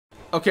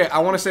Okay, I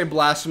want to say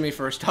blasphemy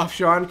first off,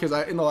 Sean, because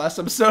in the last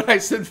episode I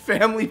said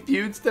Family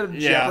Feud instead of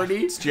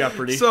Jeopardy. It's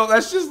Jeopardy. So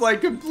that's just like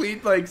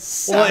complete like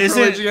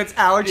sacrilege against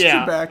Alex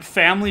Trebek.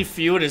 Family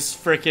Feud is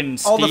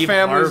freaking All the Steve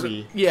families,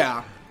 Harvey.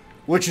 Yeah.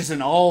 Which is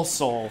an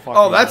all-soul fucking.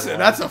 Oh, that's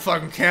a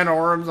fucking can of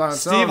worms on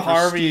its own.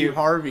 Steve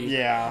Harvey.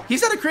 Yeah.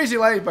 He's had a crazy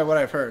life, by what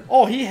I've heard.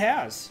 Oh, he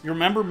has. You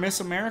remember Miss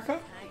America?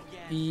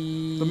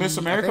 The Miss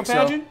America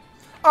pageant? So.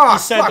 Oh, he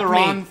said the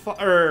wrong.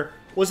 Or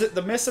was it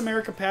the Miss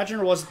America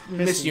pageant or was it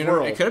Miss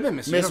World? It could have been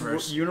Miss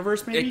Universe.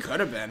 Universe, maybe? It could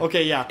have been.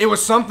 Okay, yeah. It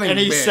was something And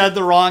he big. said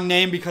the wrong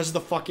name because of the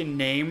fucking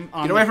name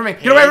on Get away from me.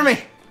 page. Get away from me.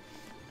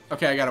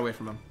 Okay, I got away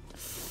from him.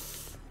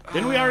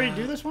 Didn't we already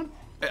do this one?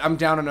 I'm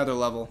down another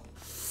level.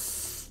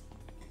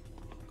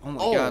 Oh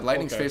my god,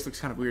 Lightning's face looks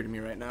kind of weird to me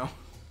right now.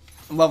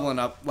 I'm leveling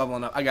up.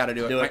 I gotta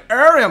do it. My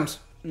Ariums!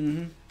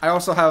 I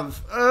also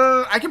have,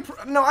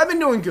 I've been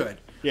doing good.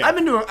 Yeah.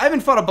 I haven't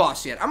fought a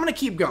boss yet. I'm gonna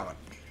keep going.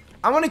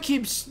 I want to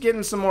keep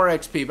getting some more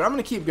XP, but I'm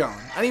gonna keep going.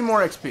 I need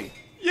more XP.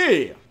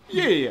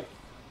 Yeah.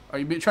 Are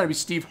you trying to be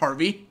Steve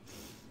Harvey?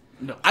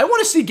 No. I want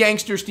to see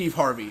Gangster Steve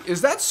Harvey.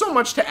 Is that so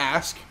much to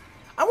ask?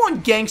 I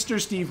want Gangster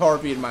Steve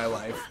Harvey in my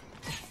life.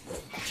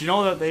 Do you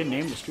know that they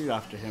named the street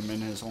after him in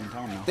his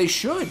hometown now? They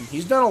should.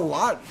 He's done a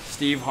lot.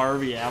 Steve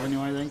Harvey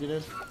Avenue, I think it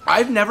is.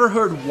 I've never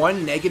heard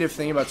one negative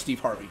thing about Steve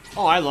Harvey.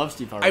 Oh, I love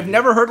Steve Harvey. I've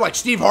never heard, like,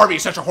 Steve Harvey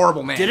is such a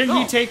horrible man. Didn't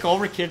he take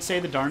over Kids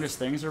Say the Darndest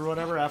Things or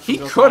whatever after He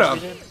Bill could Cosby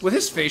did? have. With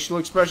his facial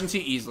expressions, he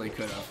easily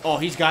could have. Oh,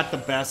 he's got the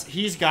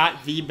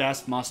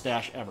best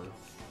mustache ever.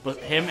 But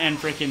him and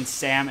freaking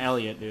Sam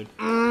Elliott, dude.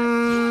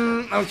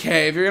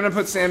 Okay, if you're going to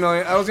put Sam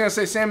Elliott, I was going to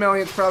say Sam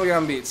Elliott's probably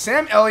going to beat.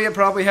 Sam Elliott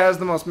probably has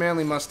the most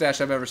manly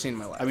mustache I've ever seen in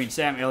my life. I mean,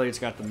 Sam Elliott's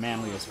got the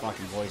manliest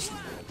fucking voice in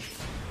the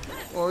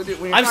world.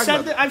 Well,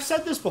 I've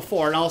said this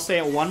before, and I'll say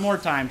it one more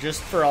time, just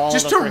for all.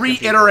 Just the to frickin'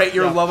 reiterate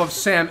people. your love of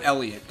Sam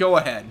Elliott. Go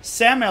ahead.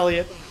 Sam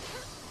Elliott,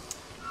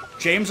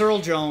 James Earl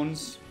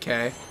Jones,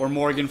 Okay. or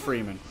Morgan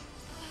Freeman.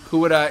 Who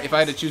would if I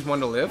had to choose one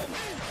to live?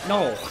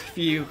 No, if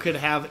you could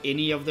have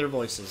any of their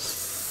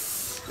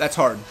voices. That's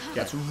hard.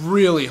 That's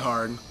really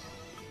hard.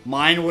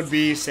 Mine would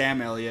be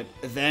Sam Elliott,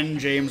 then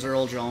James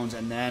Earl Jones,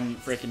 and then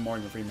freaking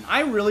Morgan Freeman.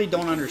 I really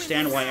don't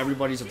understand why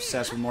everybody's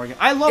obsessed with Morgan.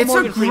 I love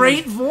Morgan Freeman.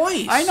 It's a great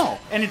voice. I know,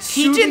 and it's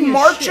He did soothing as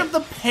March shit. of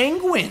the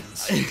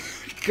Penguins.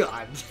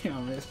 God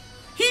damn it.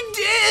 He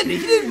did. He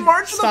did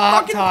March of the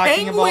Stop fucking talking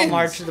Penguins. about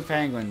March of the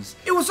Penguins.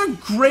 It was a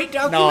great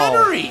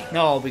documentary.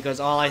 No, because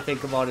all I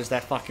think about is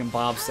that fucking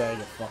Bob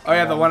Saget. Oh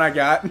yeah, the one I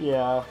got.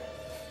 Yeah.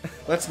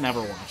 Let's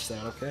never watch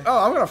that, okay?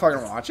 Oh, I'm gonna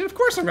fucking watch it. Of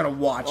course I'm gonna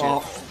watch it.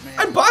 Oh, man.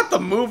 I bought the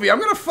movie. I'm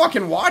gonna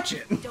fucking watch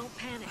it. Don't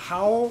panic.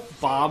 How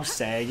Bob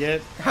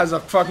Saget? Has a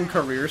fucking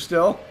career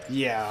still.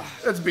 Yeah.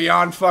 That's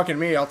beyond fucking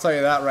me. I'll tell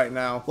you that right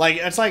now. Like,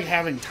 it's like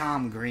having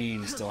Tom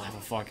Green still have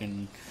a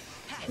fucking,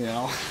 you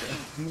know,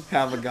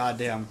 have a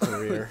goddamn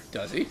career.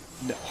 Does he?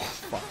 No,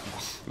 fuck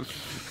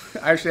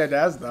no. I actually had to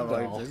ask that. No.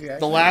 Like, does he The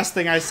actually? last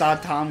thing I saw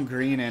Tom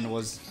Green in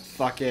was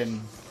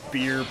fucking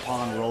Beer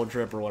Pong Road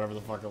Trip or whatever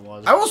the fuck it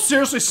was. I will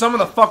seriously summon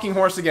the fucking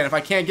horse again if I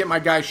can't get my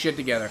guy's shit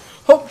together.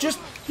 Hope, just,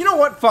 you know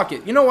what? Fuck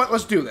it. You know what?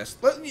 Let's do this.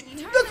 Let's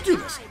do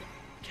this.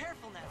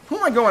 Careful now. Who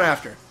am I going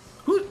after?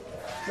 Who?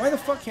 Why the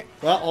fuck can't?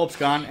 Well, Hope's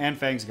gone and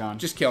Fang's gone.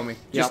 Just kill me.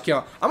 Just Yep.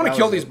 kill. I'm gonna That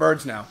kill was these it.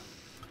 birds now.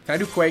 Can I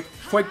do Quake?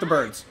 Quake the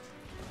birds.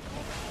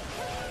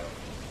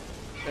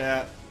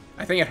 Yeah.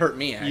 I think it hurt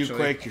me actually. You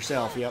quaked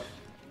yourself, yep.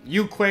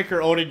 You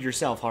Quaker Oated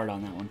yourself hard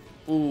on that one.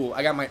 Ooh,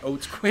 I got my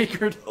oats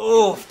quakered.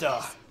 Oof,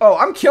 duh. Oh,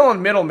 I'm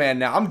killing middleman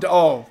now.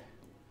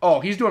 Oh,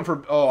 he's doing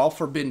I'll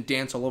forbidden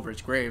dance all over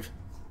his grave.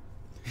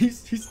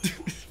 He's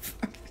doing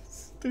fucking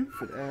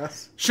stupid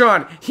ass.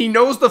 Sean, he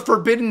knows the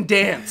forbidden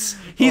dance.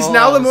 He's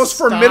now the most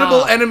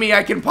formidable enemy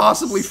I can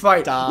possibly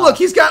fight. Stop. Look,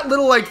 he's got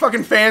little like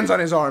fucking fans on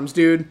his arms,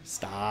 dude.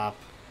 Stop.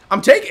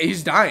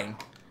 He's dying.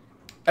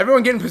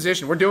 Everyone get in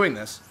position. We're doing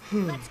this.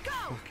 Let's go.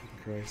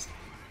 Christ.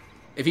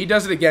 If he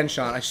does it again,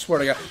 Sean, I swear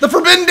to God. The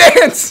forbidden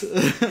dance!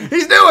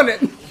 He's doing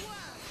it!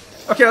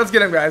 Okay, let's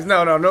get him, guys.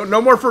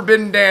 No more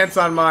forbidden dance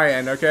on my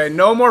end, okay?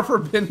 No more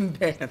forbidden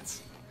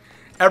dance.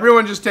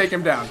 Everyone just take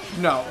him down.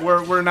 No,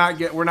 we're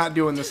not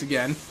doing this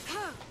again.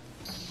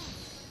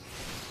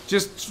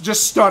 Just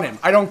stun him.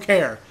 I don't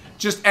care.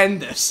 Just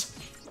end this.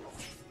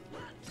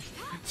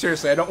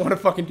 Seriously, I don't want to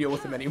fucking deal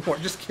with him anymore.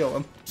 Just kill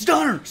him.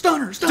 Stunner!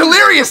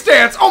 Delirious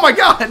dance! Oh my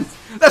god!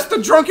 That's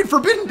the drunken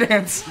forbidden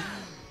dance!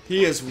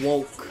 He is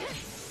woke.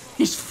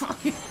 He's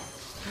fucking...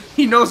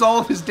 He knows all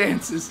of his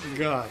dances.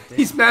 God damn.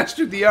 He's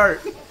mastered the art.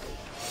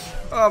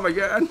 Oh my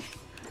god.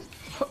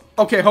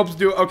 Okay,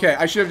 Okay,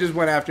 I should have just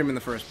went after him in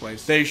the first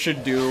place. They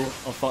should do a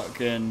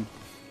fucking...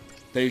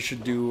 They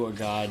should do a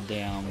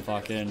goddamn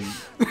fucking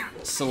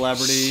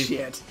celebrity...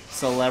 Shit.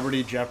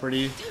 Celebrity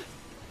Jeopardy.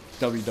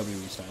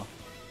 WWE style.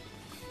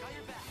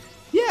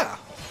 Yeah.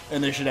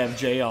 And they should have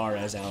JR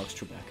as Alex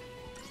Trebek.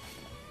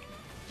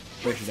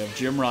 They should have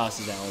Jim Ross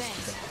as Alex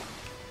Trebek.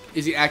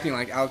 Is he acting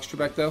like Alex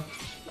Trebek, though?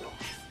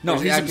 No,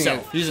 Is he he's acting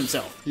himself. like- He's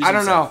himself. I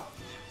don't know.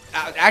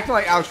 Acting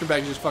like Alex Trebek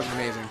is just fucking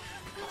amazing.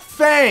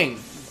 Fang!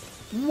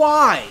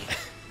 Why?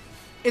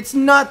 It's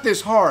not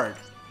this hard.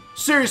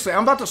 Seriously,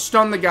 I'm about to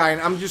stun the guy,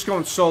 and I'm just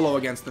going solo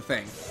against the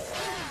thing.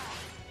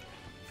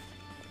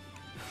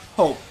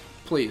 Hope,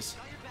 please.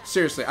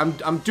 Seriously,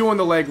 I'm doing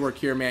the legwork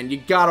here, man. You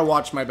gotta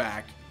watch my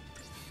back.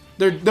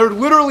 They're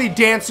literally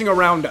dancing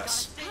around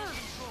us.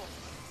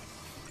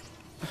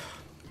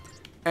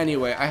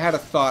 Anyway, I had a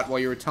thought while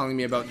you were telling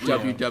me about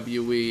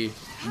WWE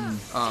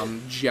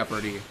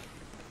Jeopardy.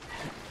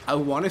 I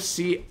want to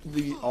see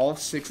all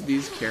 6 of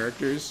these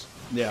characters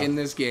in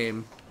this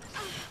game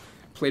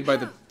played by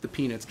the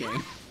Peanuts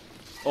gang.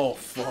 Oh,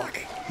 fuck.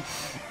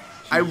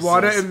 I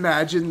want to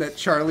imagine that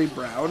Charlie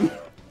Brown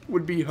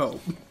would be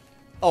Hope.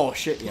 Oh,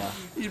 shit, yeah.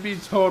 He'd be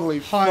totally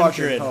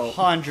fucking Hope.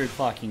 100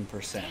 fucking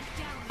 %.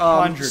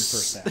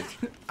 100%.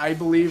 I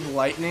believe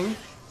Lightning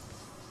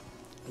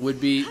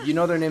would be... You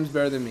know their names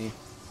better than me.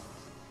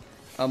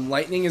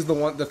 Lightning is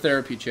the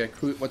therapy chick.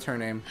 What's her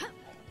name?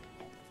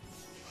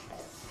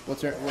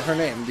 What's her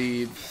name?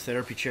 The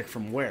therapy chick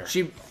from where?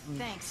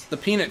 Thanks. The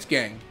Peanuts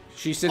gang.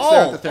 She sits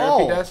there at the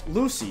therapy desk.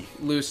 Lucy.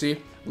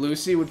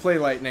 Lucy would play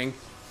Lightning.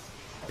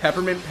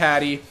 Peppermint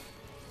Patty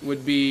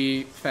would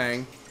be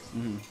Fang.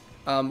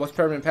 What's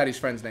Peppermint Patty's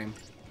friend's name?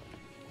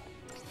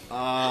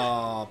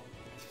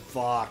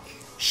 Fuck.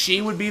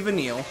 She would be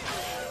Vanille.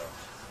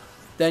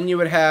 Then you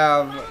would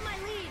have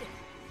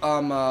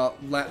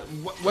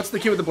what's the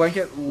kid with the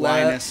blanket?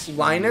 Linus.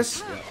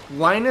 Linus. Yeah.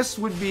 Linus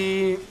would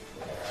be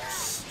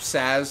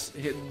Saz.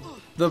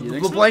 The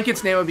so?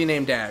 blanket's name would be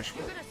named Dash.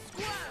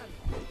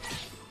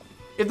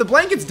 If the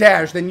blanket's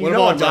Dash, then you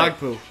know what I'm about right. Dog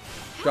Poo?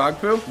 Dog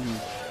Poo?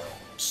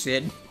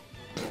 Sid.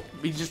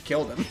 We just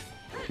killed him.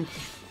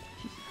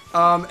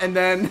 And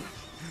then,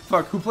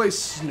 fuck, who plays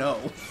Snow?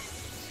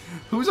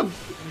 Who's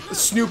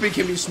Snoopy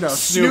can be Snow.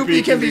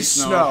 Snoopy can be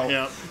Snow.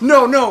 Yep.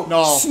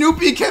 No.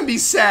 Snoopy can be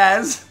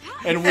Saz.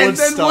 And then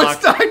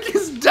Woodstock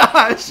is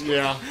Dodge.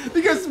 Yeah.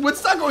 Because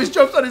Woodstock always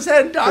jumps on his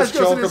head and Dodge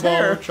goes in his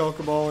hair.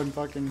 Chocobo and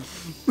fucking...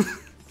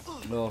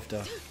 We'll have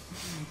to...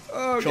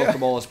 Oh,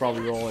 Chocobo is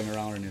probably rolling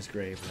around in his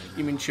grave right now.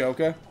 You mean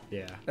Choca?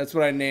 Yeah. That's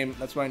what I named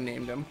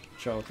him.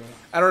 Choco.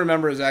 I don't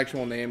remember his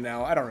actual name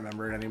now. I don't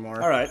remember it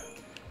anymore. Alright.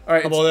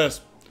 Alright. How about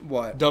this?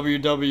 What?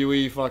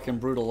 WWE fucking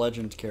Brutal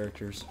Legend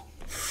characters.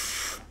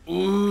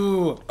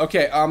 Ooh.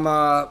 Okay,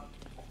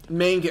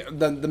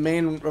 the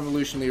main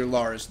Revolution leader,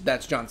 Lars,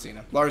 that's John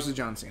Cena. Lars is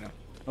John Cena.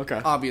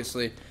 Okay.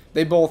 Obviously.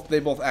 They both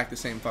act the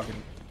same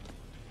fucking...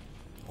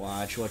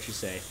 Watch what you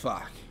say.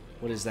 Fuck.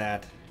 What is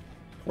that?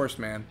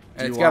 Horseman.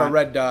 And it's got a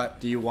red dot.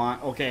 Do you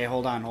want... Okay,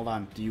 hold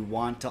on. Do you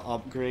want to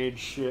upgrade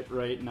shit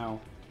right now?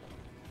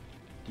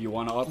 Do you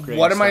want to upgrade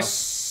What stuff?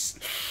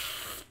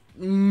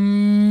 am I...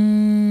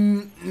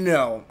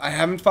 No. I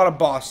haven't fought a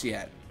boss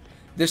yet.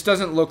 This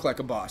doesn't look like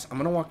a boss. I'm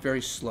going to walk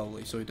very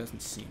slowly so he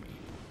doesn't see me.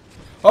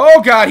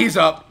 Oh, God, he's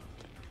up.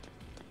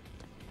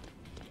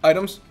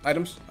 Items. I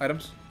don't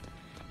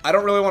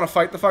really want to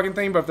fight the fucking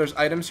thing, but if there's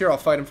items here, I'll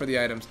fight him for the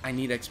items. I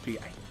need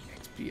XP. I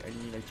need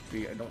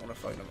XP. I don't want to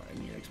fight him. I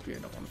need XP. I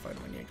don't want to fight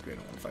him. I need XP. I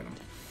don't want to fight him.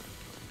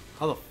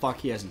 How the fuck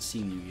he hasn't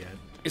seen you yet?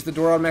 Is the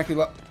door automatically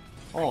locked?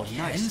 Oh,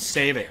 nice.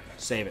 Save it.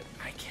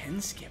 I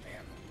can skip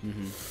him.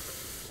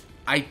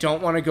 I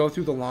don't want to go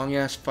through the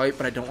long-ass fight,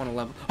 but I don't want to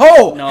level...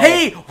 Oh! No.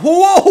 Hey!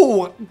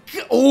 Whoa!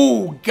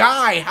 Oh,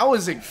 guy! How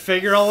is it...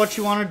 Figure out what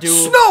you want to do.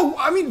 Snow!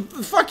 I mean,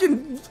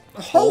 fucking...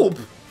 Hope!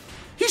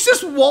 He's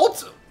just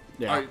Walt...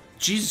 Yeah.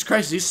 Jesus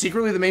Christ, is he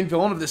secretly the main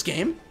villain of this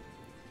game?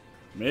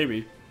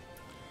 Maybe.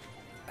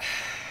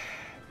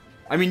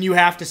 I mean, you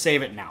have to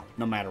save it now,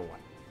 no matter what.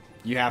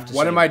 You have to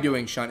What save am I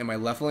doing, Sean? Am I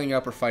leveling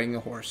up or fighting the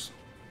horse?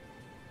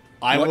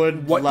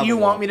 What do you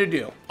want me to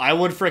do? I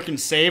would frickin'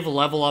 save,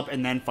 level up,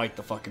 and then fight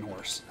the fucking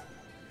horse.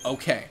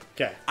 Okay.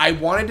 Okay. I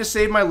wanted to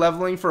save my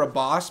leveling for a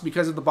boss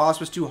because if the boss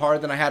was too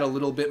hard, then I had a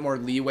little bit more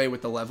leeway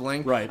with the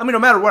leveling. Right. I mean, no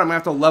matter what, I'm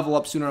going to have to level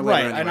up sooner or later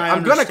Right, anyway. and I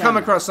I'm going to understand come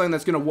that. across something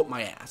that's going to whoop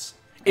my ass.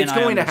 It's And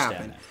I going to understand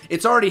happen. that.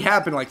 It's already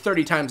happened like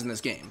 30 times in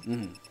this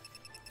game.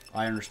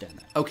 I understand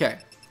that. Okay.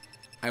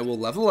 I will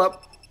level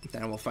up,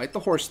 then I will fight the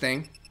horse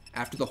thing.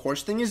 After the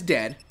horse thing is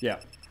dead, Yeah.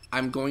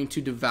 I'm going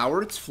to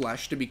devour its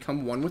flesh to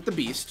become one with the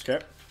beast.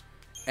 Okay.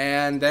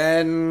 And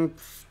then,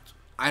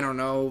 I don't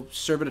know,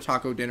 serve it a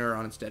taco dinner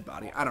on its dead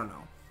body. I don't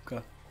know.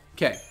 Okay.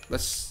 Okay,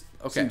 let's...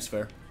 Okay. Seems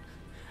fair.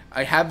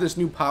 I have this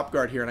new pop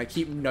guard here, and I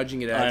keep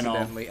nudging it I know.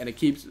 accidentally, and it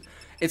keeps...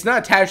 It's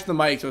not attached to the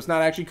mic, so it's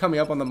not actually coming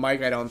up on the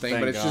mic, I don't think,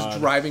 Thank but it's just God.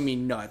 driving me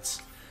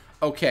nuts.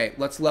 Okay,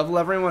 let's level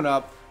everyone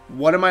up.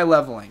 What am I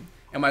leveling?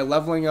 Am I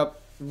leveling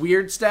up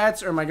weird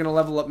stats, or am I going to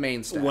level up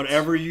main stats?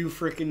 Whatever you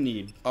frickin'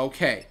 need.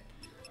 Okay.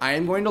 I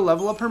am going to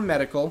level up her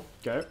medical,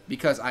 Okay.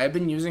 because I have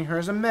been using her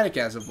as a medic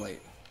as of late.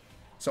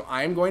 So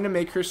I am going to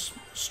make her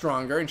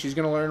stronger, and she's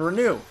going to learn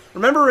Renew.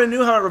 Remember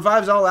Renew, how it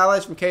revives all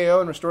allies from KO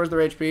and restores their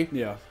HP?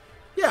 Yeah.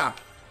 Yeah.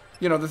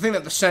 You know, the thing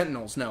that the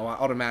Sentinels know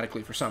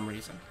automatically for some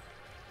reason.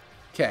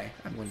 Okay,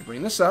 I'm going to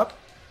bring this up.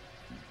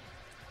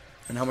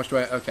 And how much do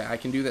I... Okay, I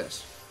can do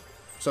this.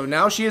 So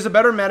now she is a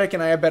better medic,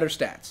 and I have better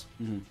stats.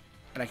 And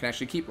I can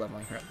actually keep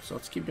leveling her up. So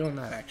let's keep doing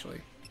that,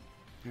 actually.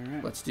 All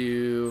right. Let's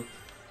do...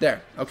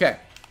 There. Okay.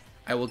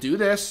 I will do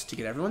this to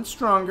get everyone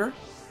stronger,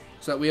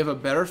 so that we have a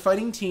better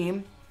fighting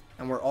team,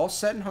 And we're all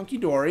set and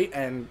hunky-dory,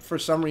 and for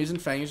some reason,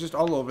 Fang is just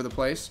all over the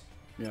place.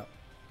 Yeah.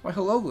 Why,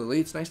 hello,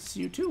 Lily. It's nice to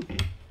see you, too.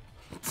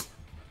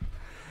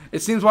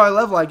 It seems while I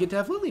level, I get to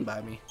have Lily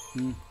by me.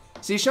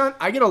 See, Sean?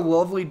 I get a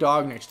lovely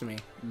dog next to me.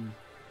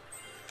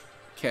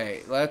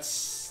 Okay,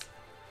 let's...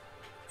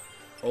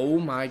 Oh,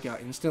 my God.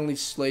 Instantly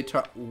slay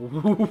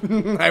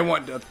I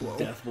want Death Blow.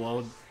 Death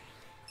Blow.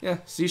 Yeah,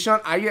 see,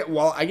 Sean? I get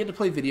to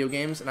play video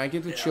games, and I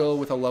get to chill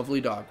with a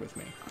lovely dog with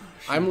me.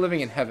 I'm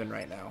living in heaven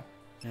right now.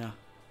 Yeah.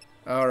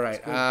 All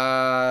right.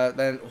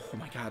 Then, oh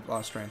my God,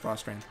 lost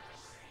strength.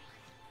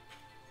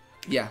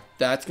 Yeah,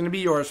 that's gonna be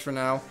yours for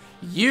now.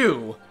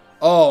 You.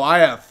 Oh, I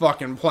have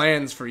fucking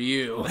plans for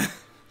you.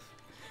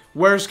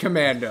 Where's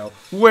Commando?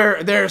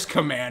 There's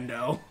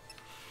Commando.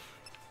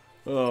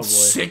 Oh boy.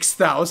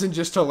 6,000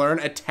 just to learn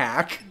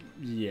attack.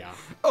 Yeah.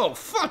 Oh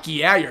fuck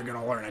yeah, you're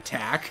gonna learn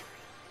attack.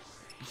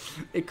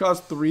 It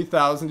costs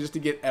 3,000 just to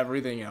get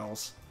everything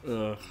else.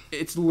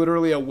 It's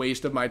literally a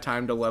waste of my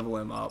time to level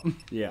him up.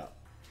 Yeah.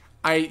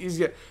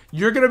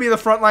 You're gonna be the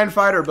frontline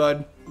fighter,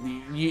 bud.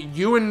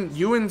 You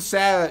and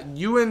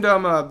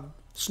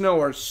Snow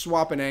are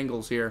swapping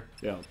angles here.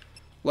 Yeah.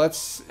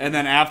 And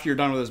then after you're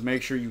done with this,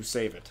 make sure you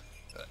save it.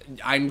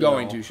 I'm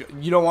going to.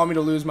 You don't want me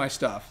to lose my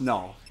stuff.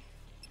 No.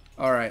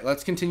 All right.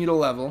 Let's continue to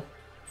level.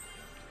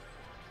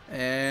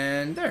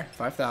 And there,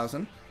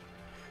 5,000.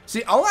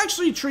 See, I'll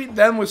actually treat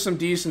them with some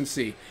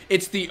decency.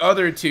 It's the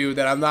other two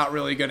that I'm not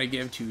really gonna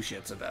give two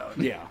shits about.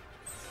 Yeah.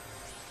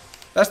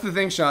 That's the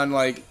thing, Sean.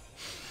 Like,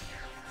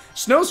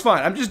 Snow's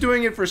fine. I'm just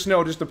doing it for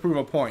Snow just to prove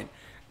a point.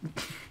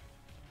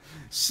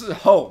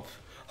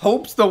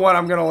 Hope's the one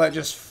I'm gonna let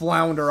just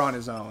flounder on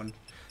his own.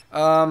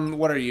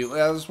 What are you?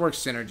 Let's work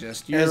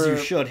synergist. As you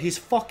should. He's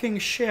fucking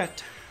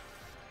shit.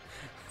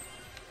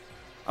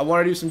 I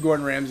want to do some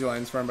Gordon Ramsay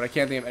lines for him, but I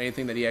can't think of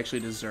anything that he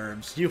actually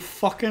deserves. You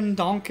fucking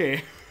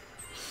donkey.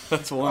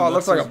 That's one. Oh, it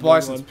looks like a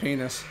bison's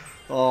penis.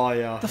 Oh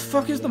yeah. The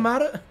fuck is the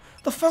matter?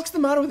 The fuck's the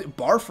matter with it?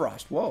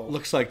 Barfrost. Whoa.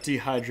 Looks like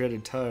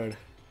dehydrated toad.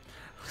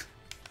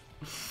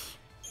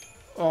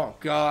 Oh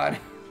God.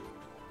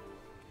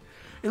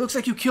 It looks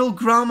like you killed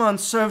Grandma and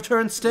served her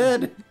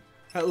instead.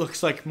 That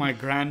looks like my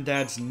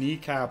granddad's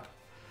kneecap.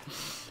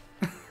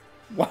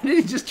 Why did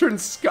he just turn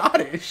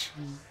Scottish?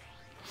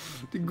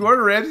 Did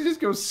Gordon Ramsay just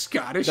go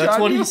Scottish? That's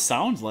what he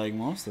sounds like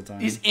most of the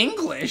time. He's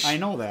English. I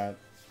know that.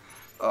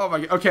 Oh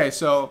my God. Okay,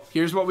 so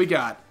here's what we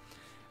got.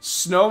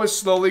 Snow is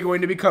slowly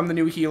going to become the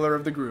new healer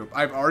of the group.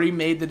 I've already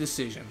made the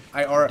decision.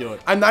 Do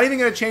it. I'm not even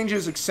going to change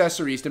his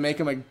accessories to make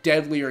him a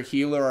deadlier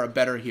healer or a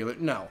better healer.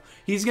 No.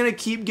 He's going to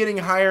keep getting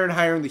higher and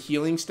higher in the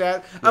healing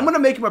stat. Yeah. I'm going to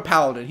make him a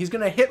paladin. He's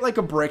going to hit like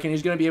a brick, and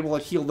he's going to be able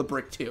to heal the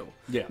brick too.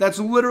 Yeah. That's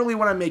literally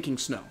what I'm making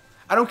Snow.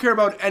 I don't care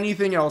about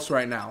anything else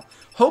right now.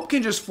 Hope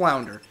can just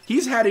flounder.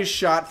 He's had his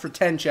shot for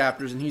 10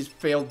 chapters, and he's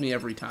failed me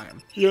every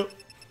time. Yep.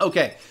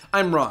 Okay,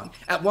 I'm wrong.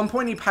 At one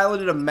point he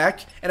piloted a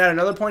mech, and at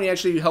another point he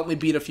actually helped me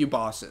beat a few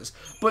bosses.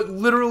 But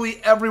literally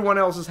everyone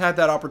else has had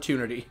that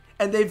opportunity.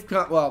 And they've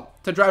got, well,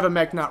 to drive a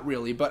mech, not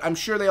really, but I'm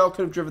sure they all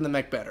could have driven the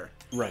mech better.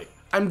 Right.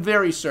 I'm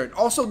very certain.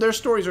 Also, their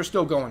stories are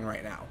still going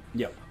right now.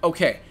 Yep.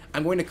 Okay,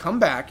 I'm going to come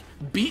back,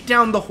 beat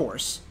down the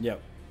horse.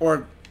 Yep.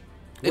 Or,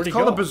 it's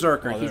called a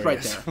berserker. He's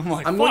right there.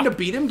 I'm going to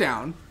beat him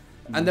down,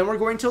 and then we're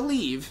going to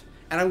leave.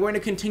 And I'm going to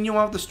continue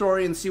on with the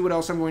story and see what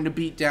else I'm going to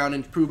beat down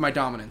and prove my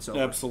dominance over.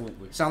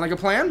 Absolutely. Sound like a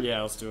plan?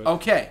 Yeah, let's do it.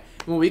 Okay.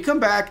 When we come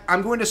back,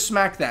 I'm going to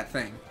smack that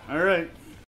thing. All right.